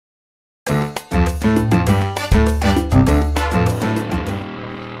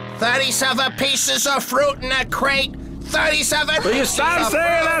37 pieces of fruit in a crate. 37 Will you stop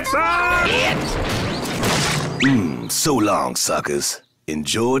saying that, son? So long, suckers.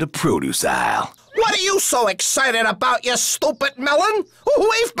 Enjoy the produce aisle. What are you so excited about, you stupid melon?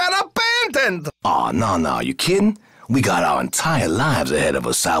 We've been abandoned! Aw, no, you kidding? We got our entire lives ahead of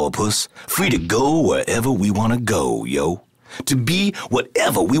us, sourpuss. Free to go wherever we want to go, yo. To be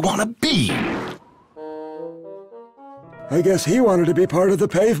whatever we want to be. I guess he wanted to be part of the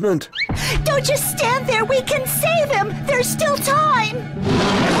pavement. Don't just stand there. We can save him. There's still time.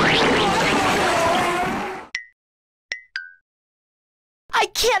 I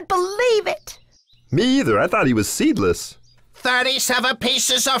can't believe it. Me either. I thought he was seedless. 37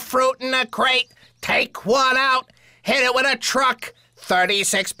 pieces of fruit in a crate. Take one out. Hit it with a truck.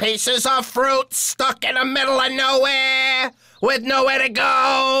 36 pieces of fruit stuck in the middle of nowhere with nowhere to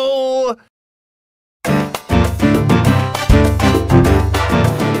go.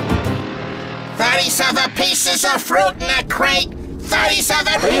 "37 pieces of fruit in a crate.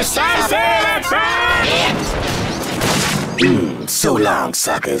 37 pieces of fruit. So long,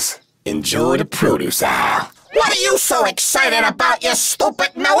 suckers. Enjoy the produce aisle. What are you so excited about, you stupid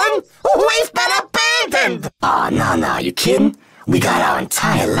melon? We've been abandoned! Aw, no, you kidding? We got our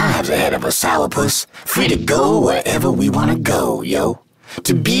entire lives ahead of us, sourpuss. Free to go wherever we want to go, yo.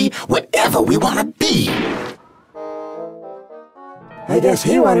 To be whatever we want to be. I guess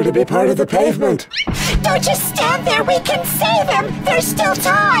he wanted to be part of the pavement. Don't just stand there. We can save him. There's still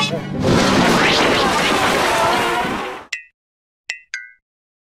time.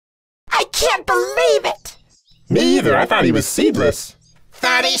 I can't believe it. Me either. I thought he was seedless.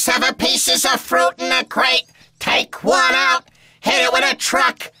 37 pieces of fruit in a crate. Take one out. Hit it with a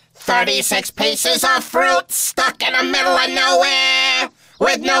truck. 36 pieces of fruit stuck in the middle of nowhere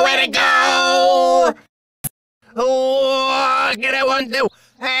with nowhere to go. Oh, get it one, two.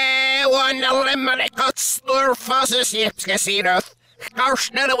 Hey, one, eliminate 𝓐𝓭〗𝓫 𝓬𝓸 𝓬𝓸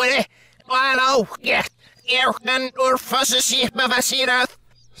𝖙𝖍𝖊𝖎𝖐.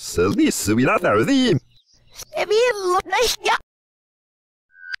 𝖎𝖓𝖐𝓐𝓏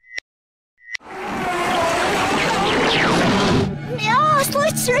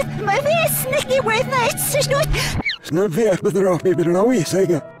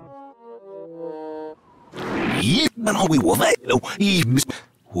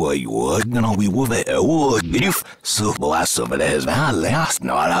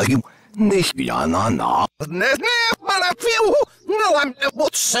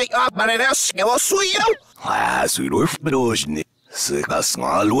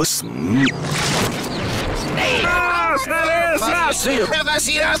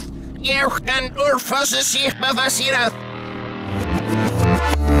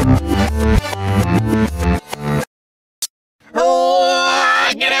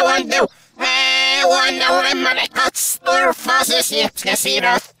Oh, get it one, two. Hey, one, eliminate 𝓐𝓭〗𝓫 𝓐𝓭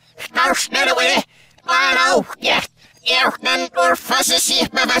 ⅓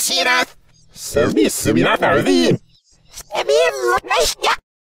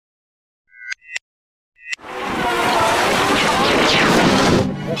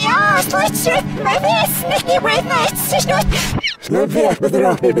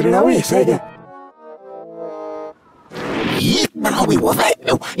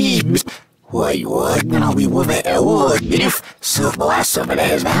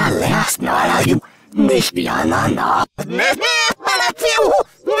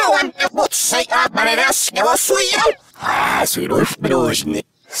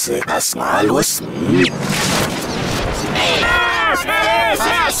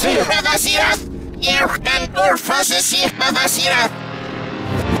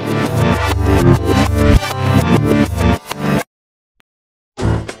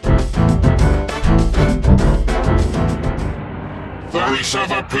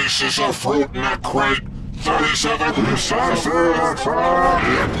 pieces of fruit in a crate. 37 pieces of fruit.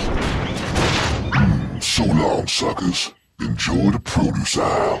 So long, suckers. Enjoy the produce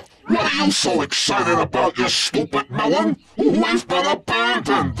aisle. What are you so excited about, you stupid melon? We've been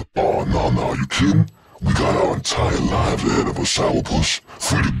abandoned! Oh, no, you kidding? We got our entire lives ahead of us, sourpuss.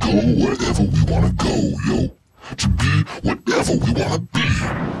 Free to go wherever we want to go, yo. To be whatever we want to be.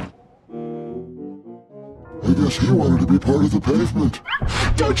 I guess he wanted to be part of the pavement.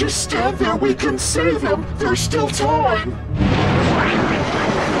 Don't just stand there. We can save him. There's still time.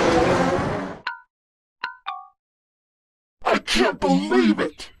 I can't believe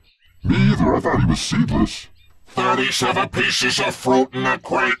it. Me either. I thought he was seedless. 37 pieces of fruit in a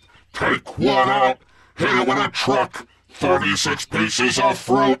crate. Take one out. Hit it with a truck. 36 pieces of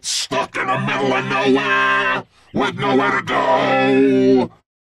fruit stuck in the middle of nowhere with nowhere to go.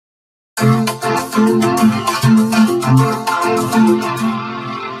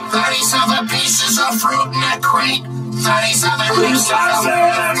 37 pieces of fruit in a crate. 37 pieces of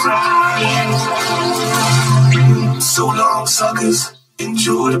fruit. So long, suckers.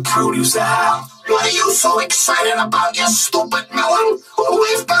 Enjoy the produce aisle. What are you so excited about, you stupid melon?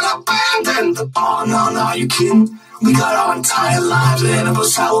 We've been abandoned. Oh, no, you kidding? We got our entire lives ahead of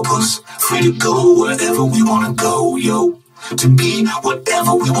us, sourpuss. Free to go wherever we wanna go, yo. To be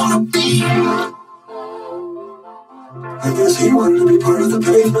whatever we wanna be. I guess he wanted to be part of the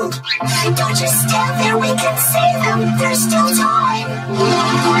pavement. Don't just stand there, we can save them. There's still time.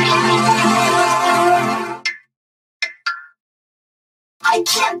 I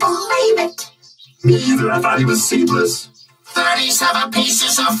can't believe it. Me either, I thought he was seedless. 37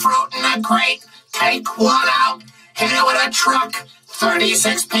 pieces of fruit in a crate. Take one out, hit it with a truck.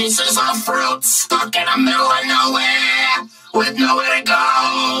 36 pieces of fruit stuck in the middle of nowhere with nowhere to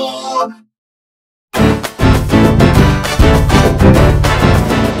go.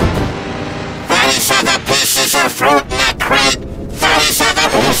 37 pieces of fruit in a crate. 37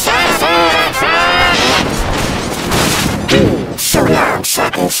 pieces of fruit. So long,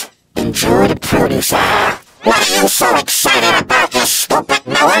 suckers. Enjoy the produce aisle. What are you so excited about, you stupid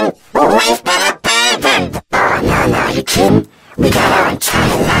melon? We've been abandoned. Oh, no, you kidding? We got our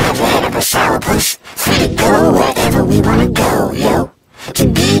entire lives ahead of us, sourpuss. Free to go wherever we wanna go, yo. To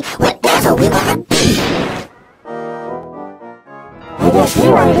be whatever we wanna be. I guess he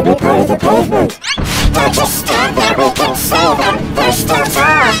wanted to be part of the pavement. Don't just stand there, we can save them. There's still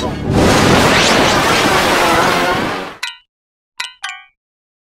time.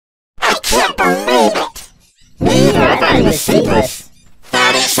 I can't believe it. Me either, I thought he was seedless.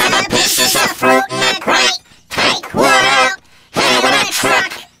 37 pieces of fruit in a crate. Take one out, hit it with a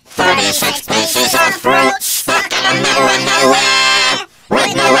truck. 36 pieces of fruit stuck in the middle of nowhere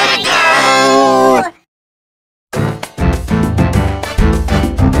with nowhere to go.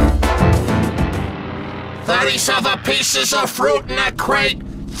 37 pieces of fruit in a crate.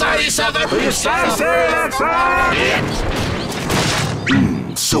 37 pieces of fruit.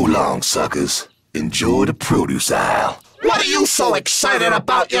 So long, suckers. Enjoy the produce aisle. What are you so excited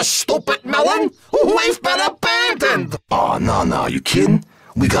about, you stupid melon? We've been abandoned. Oh, no, you kidding?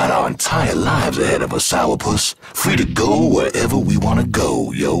 We got our entire lives ahead of us, sourpuss. Free to go wherever we wanna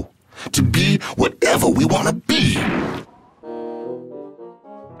go, yo. To be whatever we wanna be.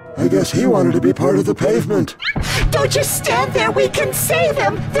 I guess he wanted to be part of the pavement. Don't just stand there, we can save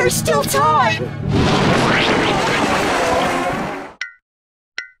them. There's still time.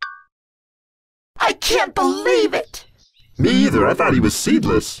 I can't believe it. Me either, I thought he was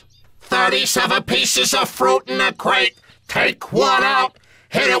seedless. 37 pieces of fruit in a crate. Take one out,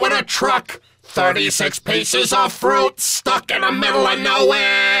 hit it with a truck. 36 pieces of fruit stuck in the middle of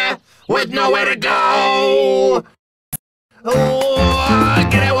nowhere with nowhere to go. Oh,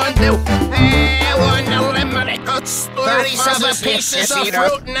 get it one, two. One eliminate. 37 pieces of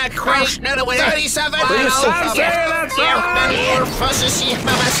fruit in a crate. 37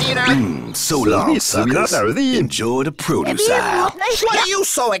 So long, suckers. Enjoy the produce aisle. What are you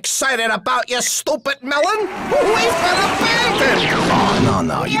so excited about, you stupid melon? We've been abandoned. Oh,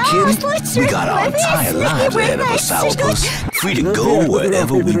 no, you kidding? We got our entire lives ahead of us, sourpuss. Free to go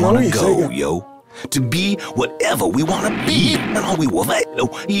wherever we wanna go, yo. To be whatever we wanna be.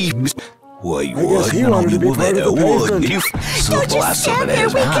 𝖕𝖊𝖎𝖙. What you I guess he wanted to be part of the pavement. Don't just stand there,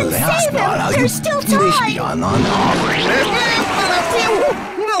 we can save them. There's still time.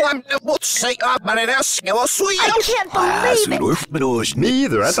 I can't believe it. Me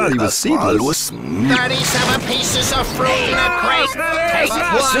either, I thought he was seedless. 37 pieces of fruit in a crate. Take one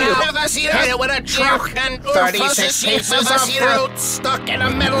out, hit it with a truck. And 36 pieces of fruit stuck in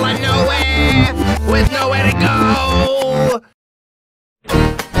the middle of nowhere with nowhere to go.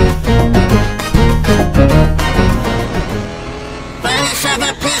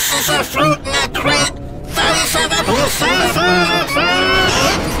 37 pieces of fruit in a crate. 37 pieces of fruit.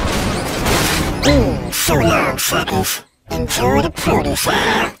 So long, suckers. Enjoy the produce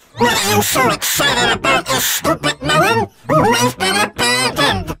aisle. What are you so excited about, you stupid melon? We've been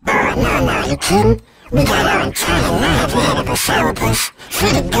abandoned. Oh, no, you kidding? We got our entire lives ahead of us, sourpuss.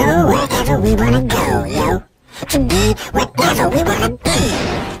 Free to go wherever we wanna go, yo. To be whatever we wanna be.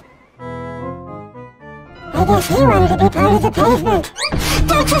 I guess he wanted to be part of the pavement.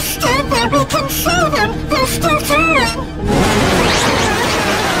 Don't just stand there, we can save them. There's still time.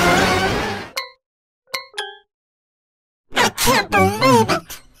 I can't believe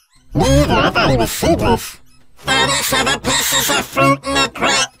it. Me either, I thought he was seedless. 37 pieces of fruit in a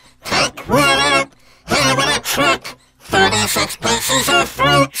crate. Take one out, hit it with a truck. 36 pieces of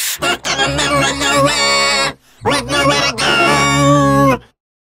fruit stuck in the middle of nowhere with nowhere to go.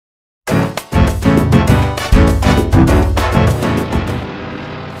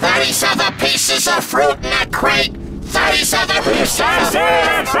 37 pieces of fruit in a crate. 37 pieces of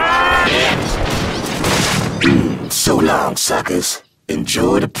fruit. So long, suckers.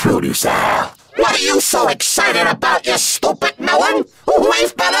 Enjoy the produce aisle. What are you so excited about, you stupid melon?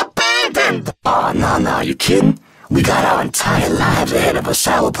 We've been abandoned! Aw, no, you kidding? We got our entire lives ahead of us,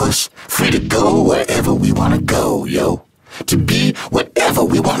 sourpuss. Free to go wherever we wanna go, yo. To be whatever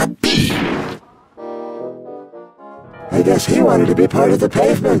we wanna be. I guess he wanted to be part of the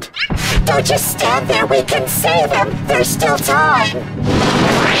pavement. Don't just stand there, we can save him! There's still time!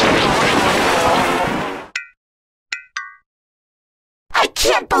 I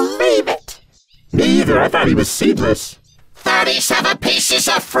can't believe it! Me either, I thought he was seedless. 37 pieces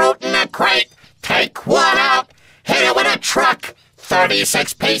of fruit in a crate. Take one out, hit it with a truck.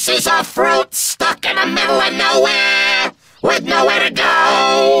 36 pieces of fruit stuck in the middle of nowhere with nowhere to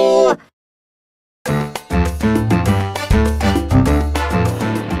go.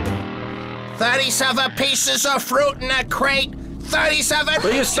 37 pieces of fruit in a crate. 37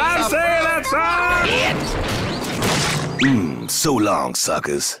 Will you stop saying that song? So long,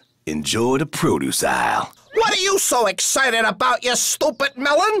 suckers. Enjoy the produce aisle. What are you so excited about, you stupid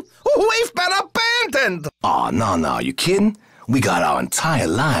melon? We've been abandoned! Aw, no, you kidding? We got our entire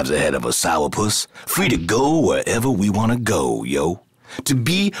lives ahead of us, sourpuss. Free to go wherever we wanna go, yo. To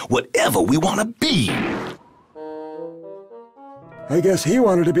be whatever we wanna be. I guess he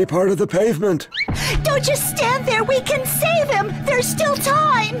wanted to be part of the pavement. Don't just stand there, we can save him! There's still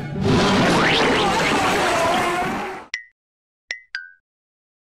time!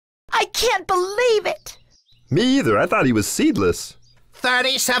 I can't believe it! Me either, I thought he was seedless.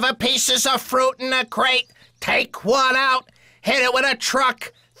 37 pieces of fruit in a crate. Take one out, hit it with a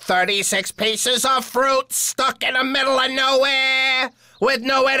truck. 36 pieces of fruit stuck in the middle of nowhere with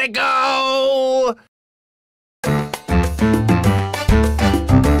nowhere to go.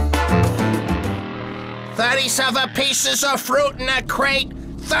 37 pieces of fruit in a crate.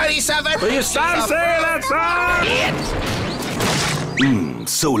 37 Will you stop saying that song?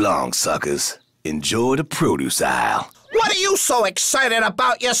 So long, suckers. Enjoy the produce aisle. What are you so excited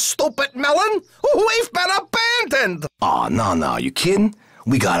about, you stupid melon? We've been abandoned! Aw, no, you kidding?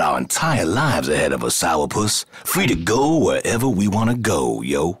 We got our entire lives ahead of us, sourpuss. Free to go wherever we wanna go,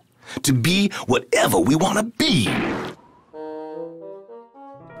 yo. To be whatever we wanna be.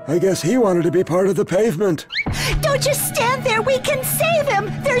 I guess he wanted to be part of the pavement. Don't just stand there, we can save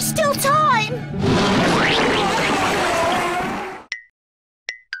him! There's still time!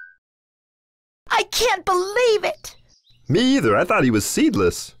 I can't believe it! Me either, I thought he was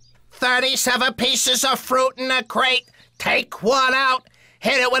seedless. 37 pieces of fruit in a crate. Take one out,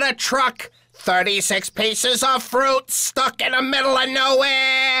 hit it with a truck. 36 pieces of fruit stuck in the middle of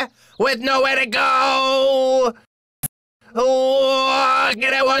nowhere with nowhere to go. Oh,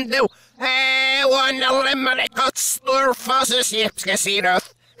 get it one, two. Hey, one, eliminate customer fuzzes, yips,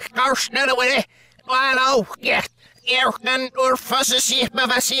 Karsnelle with it. Well, get your fuzzes, yips,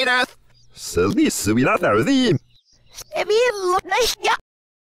 𝖊𝖐𝓉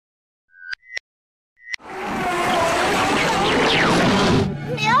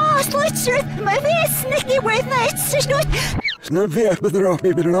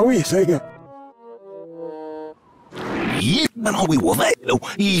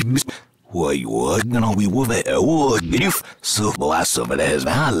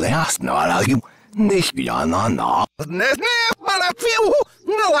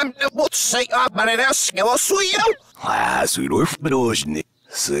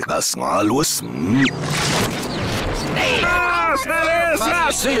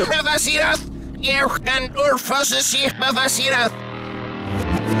𝖕𝖊𝖎𝖙.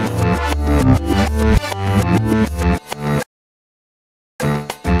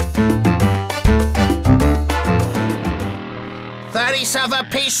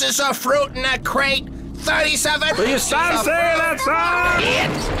 $37 pieces of fruit in a crate. 37. Will you stop saying that song?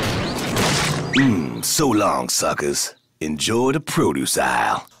 So long, suckers. Enjoy the produce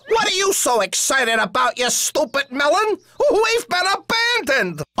aisle. What are you so excited about, you stupid melon? We've been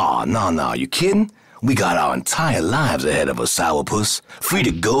abandoned! Aw, no, you kidding? We got our entire lives ahead of us, sourpuss. Free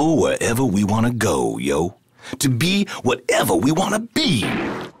to go wherever we wanna go, yo. To be whatever we wanna be.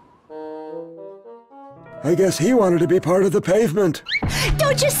 I guess he wanted to be part of the pavement.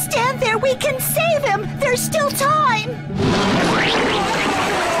 Don't just stand there, we can save him! There's still time!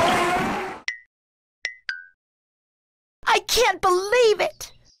 can't believe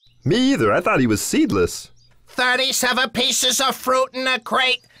it! Me either. I thought he was seedless. 37 pieces of fruit in a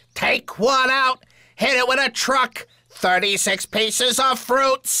crate. Take one out. Hit it with a truck. 36 pieces of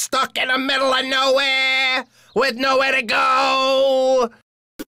fruit stuck in the middle of nowhere with nowhere to go.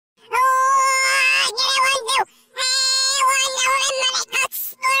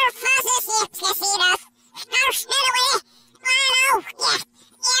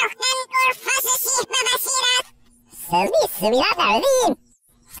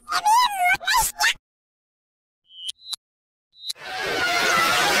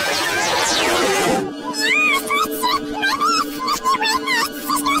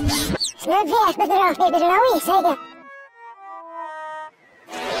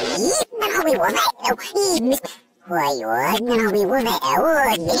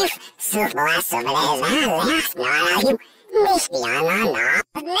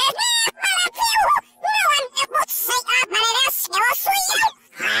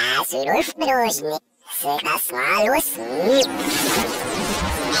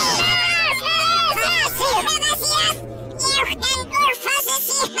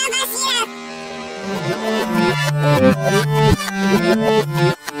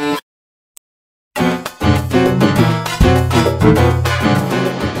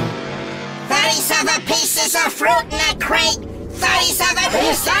 Pieces of fruit in a crate. 37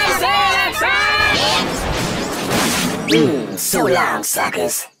 pieces. So long,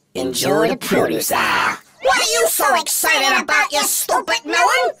 suckers. Enjoy the produce aisle. What are you so excited about, you stupid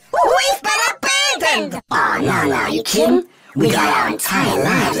melon? We've been abandoned. Oh, no, you kidding? We got our entire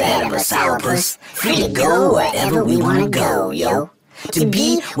lives ahead of us, sourpuss. Free to go wherever we want to go, yo. To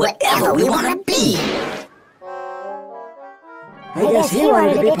be whatever we want to be. I guess he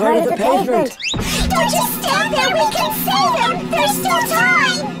wanted to be part of the pavement. Don't just stand there, we can save him! There's still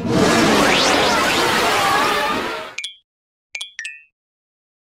time!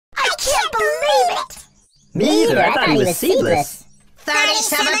 I can't believe it! Me either, I thought he was seedless.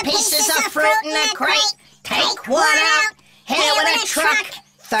 37 pieces of fruit in a crate. Take one out. Hit it with a truck.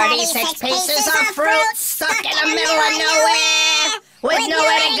 36 pieces of fruit stuck in the middle of nowhere with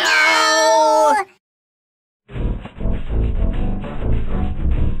nowhere to go.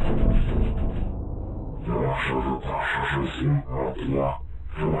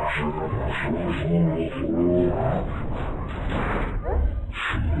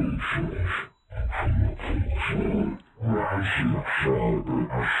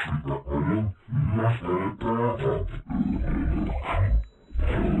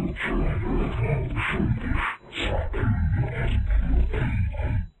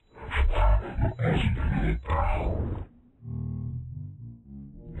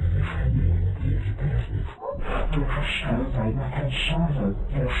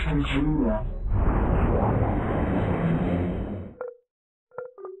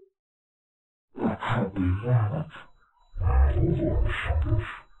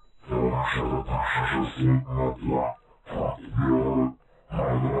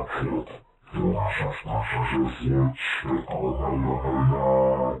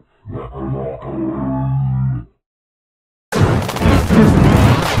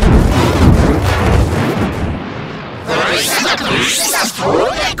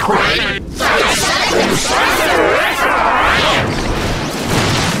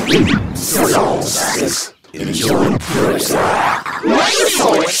 So long, suckers. Enjoy the produce aisle. What are you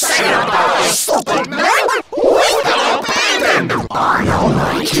so excited about, you stupid melon? We've been abandoned. Oh, no,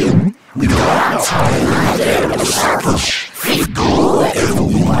 you kidding? We got our entire lives ahead of us, sourpuss. Free to go wherever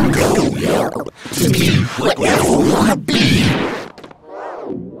we want to go, yo. To be whatever we want to be.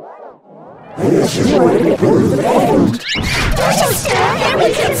 I guess he wanted to be part of the pavement. Don't just stand there,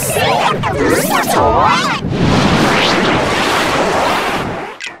 we can save him! There's still time!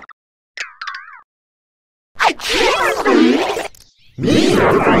 I can't believe it! Me either.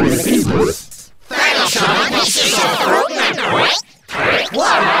 I thought he was seedless. 37 pieces of fruit in a crate. Take one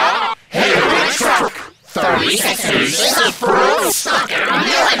out. Hit it with a truck. 36 pieces of fruit stuck in the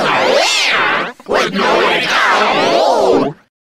middle of nowhere with nowhere to go.